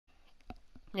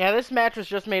Yeah, this match was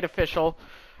just made official.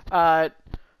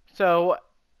 So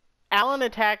Alan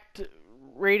attacked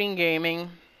RatinGaming,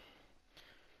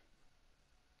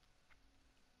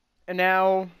 and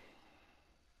now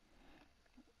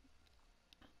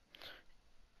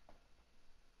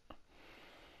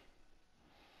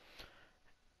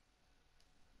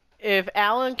if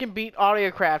Alan can beat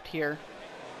AudioCraft here,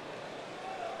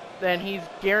 then he's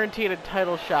guaranteed a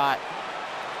title shot.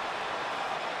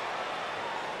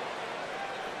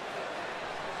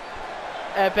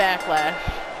 At Backlash.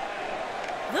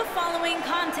 The following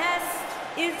contest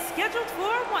is scheduled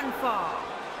for one fall.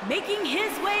 Making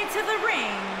his way to the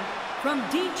ring from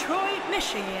Detroit,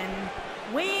 Michigan,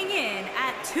 weighing in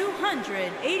at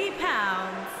 280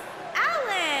 pounds,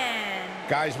 Alan!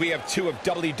 Guys, we have two of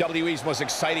WWE's most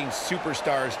exciting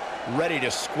superstars ready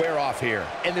to square off here.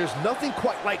 And there's nothing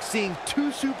quite like seeing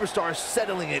two superstars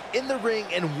settling it in the ring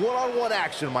in one-on-one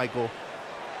action, Michael.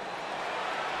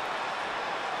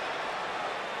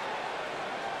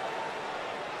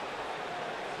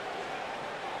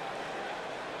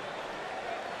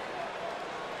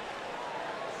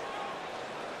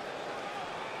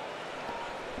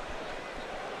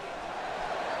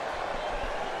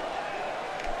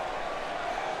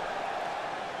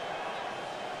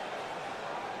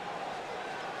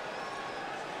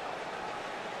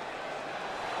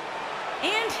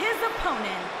 And his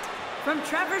opponent, from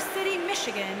Traverse City,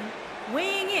 Michigan,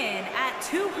 weighing in at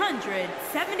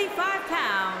 275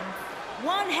 pounds,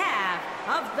 one half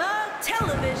of the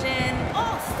Television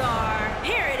All-Star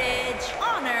Heritage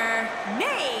Honor,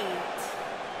 Nate.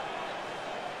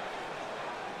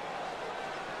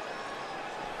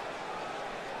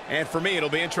 And for me, it'll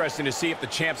be interesting to see if the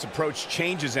champ's approach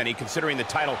changes any, considering the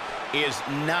title is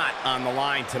not on the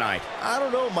line tonight. I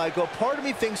don't know, Michael. Part of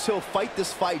me thinks he'll fight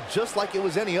this fight just like it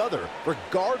was any other,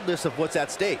 regardless of what's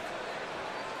at stake.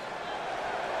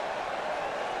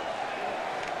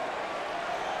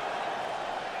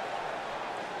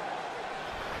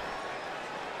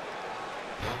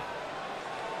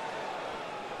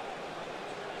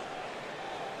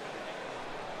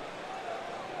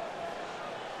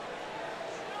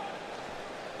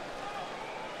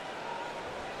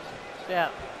 Yeah.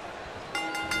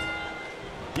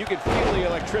 You can feel the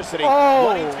electricity Oh!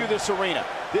 running through this arena.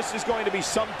 This is going to be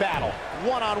some battle,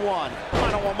 one-on-one,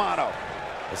 mano-a-mano.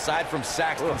 Aside from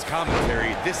Saxton's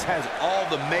commentary, this has all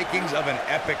the makings of an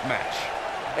epic match.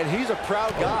 And he's a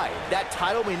proud guy. That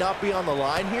title may not be on the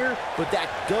line here, but that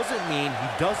doesn't mean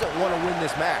he doesn't want to win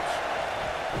this match.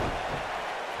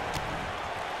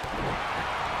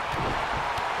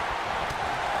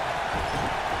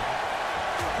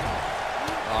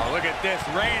 Oh, look at this,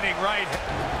 reigning right.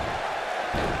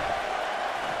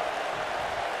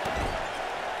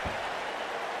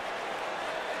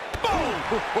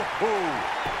 Boom!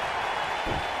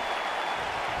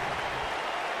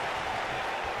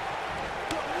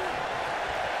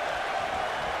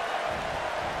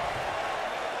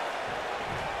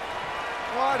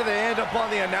 Why do they end up on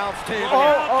the announce table?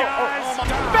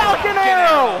 Falcon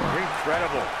Arrow!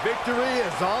 Incredible. Victory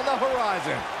is on the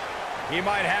horizon. He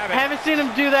might have I it. haven't seen him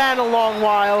do that in a long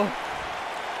while.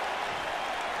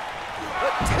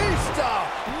 Batista!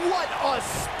 What a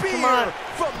spear Come on.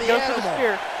 from the Goes for the animal.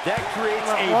 spear. That creates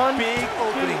Come on, a one, big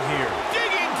opening here.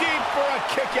 Digging deep for a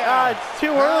kick out. It's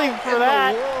too early How for in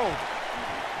that. the world?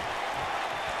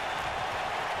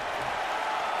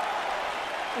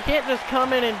 You can't just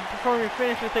come in and perform your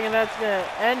finisher thing and that's gonna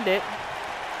end it.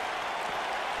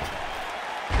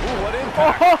 Ooh, what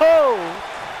impact. Oh!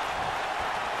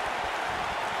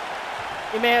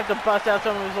 You may have to bust out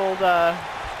some of his old,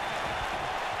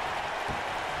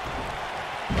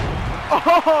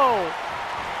 Oh!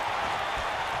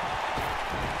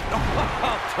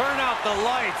 Turn out the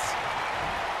lights.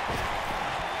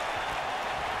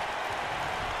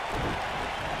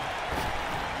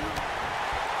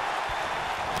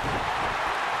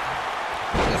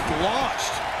 Just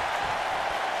launched.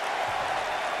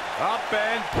 Up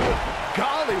and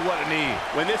golly, what a knee.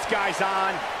 When this guy's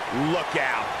on, look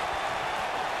out.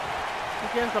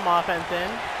 He's getting some offense in.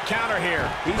 Counter here.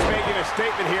 He's making a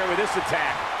statement here with this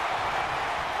attack.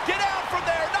 Get out from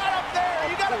there, not up there.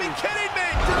 You gotta be kidding me.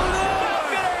 Through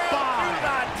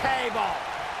the table.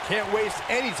 Can't waste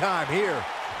any time here.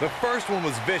 The first one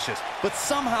was vicious, but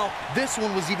somehow this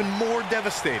one was even more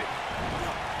devastating.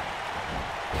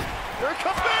 Here it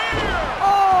comes.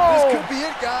 Oh! This could be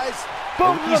it, guys.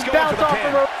 Both of He's them going bounce for the off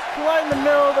pin. the rope, right in the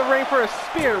middle of the ring for a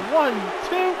spear. 1,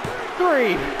 2,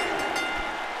 3.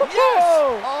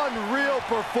 Yes! Unreal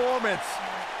performance.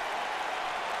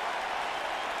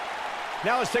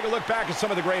 Now let's take a look back at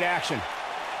some of the great action.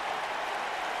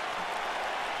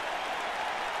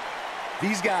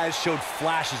 These guys showed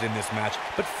flashes in this match,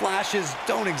 but flashes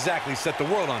don't exactly set the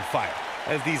world on fire,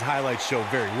 as these highlights show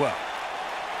very well.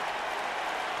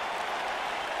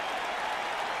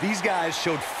 These guys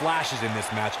showed flashes in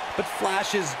this match, but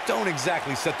flashes don't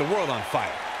exactly set the world on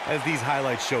fire, as these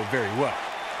highlights show very well.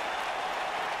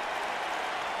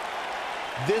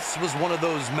 This was one of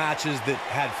those matches that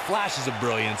had flashes of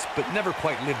brilliance, but never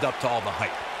quite lived up to all the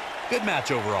hype. Good match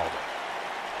overall, though.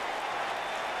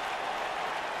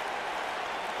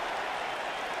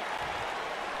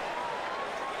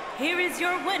 Here is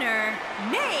your winner,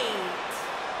 Nate.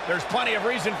 There's plenty of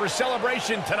reason for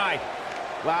celebration tonight.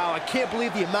 Wow, I can't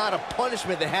believe the amount of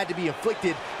punishment that had to be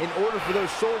inflicted in order for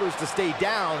those shoulders to stay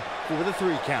down for the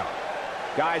 3 count.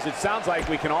 Guys, it sounds like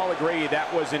we can all agree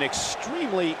that was an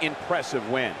extremely impressive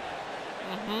win.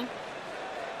 Mm-hmm.